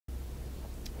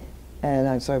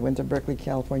And so I went to Berkeley,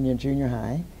 California junior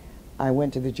high. I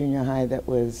went to the junior high that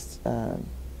was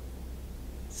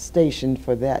stationed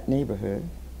for that neighborhood.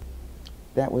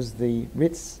 That was the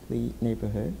Ritzley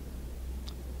neighborhood.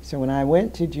 So when I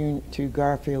went to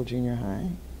Garfield Junior High,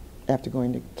 after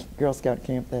going to Girl Scout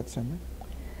camp that summer,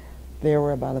 there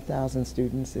were about 1,000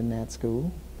 students in that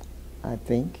school, I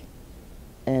think.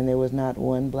 And there was not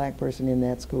one black person in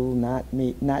that school, not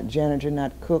me, not janitor,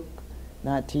 not cook,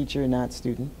 not teacher, not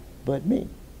student, but me.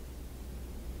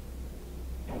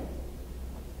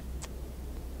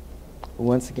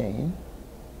 Once again,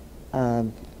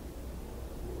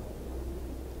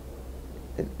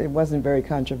 it wasn't very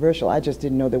controversial. I just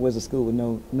didn't know there was a school with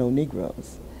no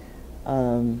Negroes.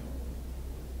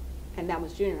 And that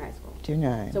was junior high school? Junior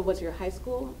high. So was your high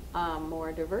school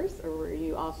more diverse, or were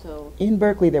you also? In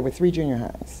Berkeley, there were 3 junior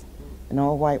highs. An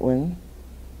all-white one,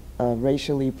 a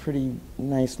racially pretty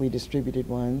nicely distributed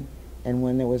one, and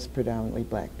one that was predominantly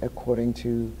black, according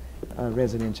to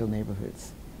residential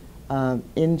neighborhoods.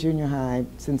 In junior high,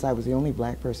 since I was the only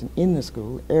black person in the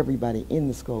school, everybody in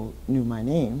the school knew my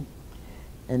name.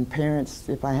 And parents,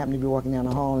 if I happened to be walking down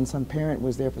the hall and some parent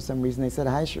was there for some reason, they said,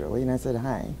 "Hi, Shirley," and I said,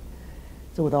 "Hi."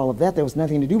 So with all of that, there was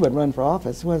nothing to do but run for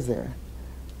office, was there?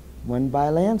 Won by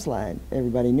a landslide.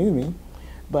 Everybody knew me.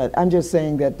 But I'm just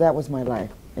saying that that was my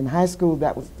life. In high school,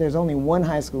 there's only one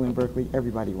high school in Berkeley,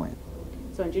 everybody went.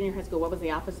 So in junior high school, what was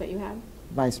the office that you had?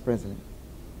 Vice president,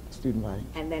 student body.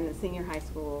 And then in senior high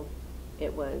school,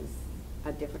 it was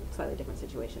a slightly different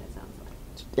situation, it sounds like.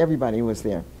 Everybody was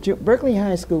there. Berkeley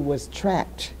High School was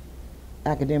tracked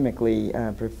academically,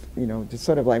 just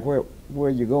sort of like where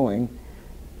you're going.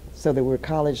 So there were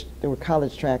college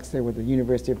tracks. There were the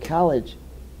University of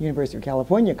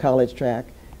California college track,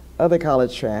 other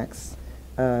college tracks,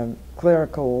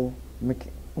 clerical,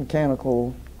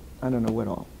 mechanical, I don't know what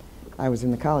all. I was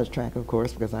in the college track, of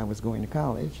course, because I was going to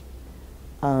college,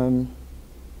 and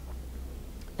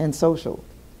social.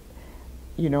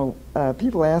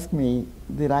 People ask me,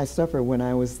 did I suffer when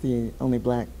I was the only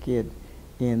black kid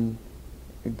in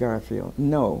Garfield?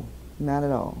 No, not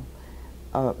at all.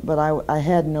 But I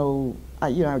had no,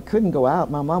 I couldn't go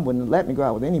out. My mom wouldn't let me go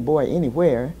out with any boy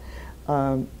anywhere.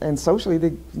 And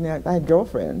socially, I had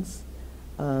girlfriends.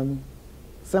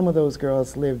 Some of those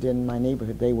girls lived in my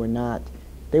neighborhood. They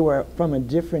were from a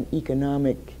different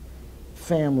economic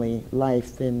family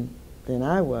life than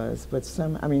I was. But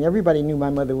everybody knew my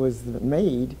mother was the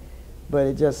maid, but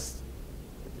it just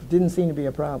didn't seem to be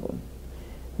a problem.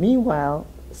 Meanwhile,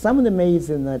 some of the maids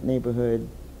in that neighborhood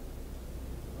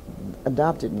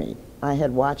adopted me. I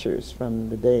had watchers from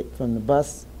the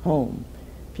bus home.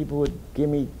 People would give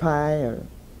me pie or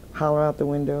holler out the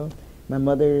window. My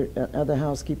mother, other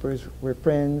housekeepers were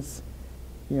friends.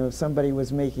 Somebody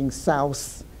was making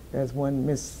souse, as one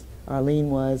Miss Arlene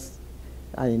was.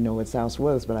 I didn't know what souse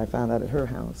was, but I found out at her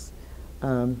house.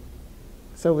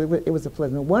 So it was a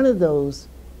pleasant. One of those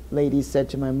ladies said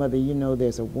to my mother,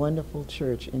 there's a wonderful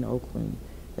church in Oakland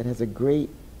that has a great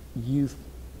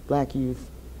black youth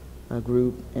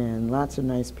group and lots of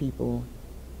nice people,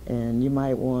 and you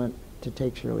might want to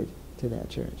take Shirley to that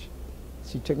church.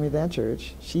 She took me to that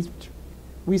church.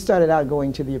 We started out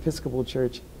going to the Episcopal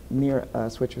church near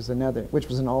us, which was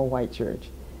an all-white church.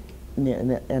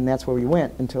 And that's where we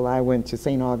went until I went to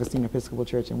St. Augustine Episcopal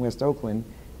Church in West Oakland,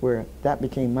 where that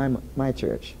became my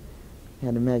church.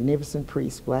 Had a magnificent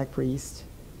priest, black priest,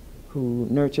 who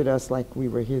nurtured us like we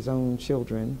were his own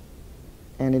children,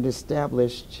 and it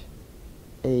established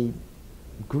a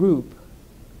group,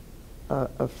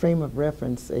 a frame of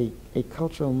reference, a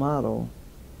cultural model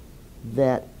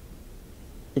that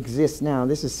exists now.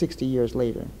 This is 60 years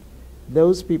later.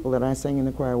 Those people that I sang in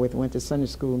the choir with went to Sunday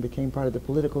school and became part of the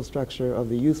political structure of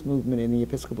the youth movement in the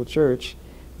Episcopal Church.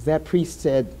 That priest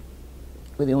said,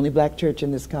 we're the only black church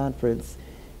in this conference.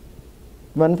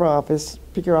 Run for office,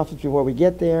 pick your office before we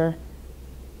get there,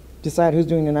 decide who's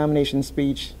doing the nomination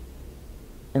speech,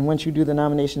 and once you do the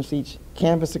nomination speech,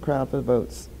 canvass the crowd for the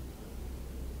votes.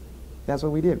 That's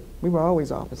what we did. We were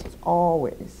always officers,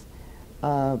 always.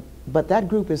 But that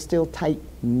group is still tight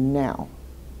now.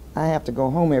 I have to go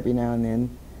home every now and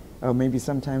then, or maybe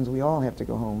sometimes we all have to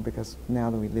go home because now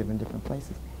that we live in different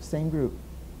places. Same group.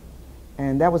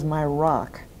 And that was my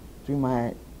rock through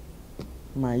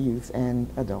my youth and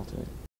adulthood.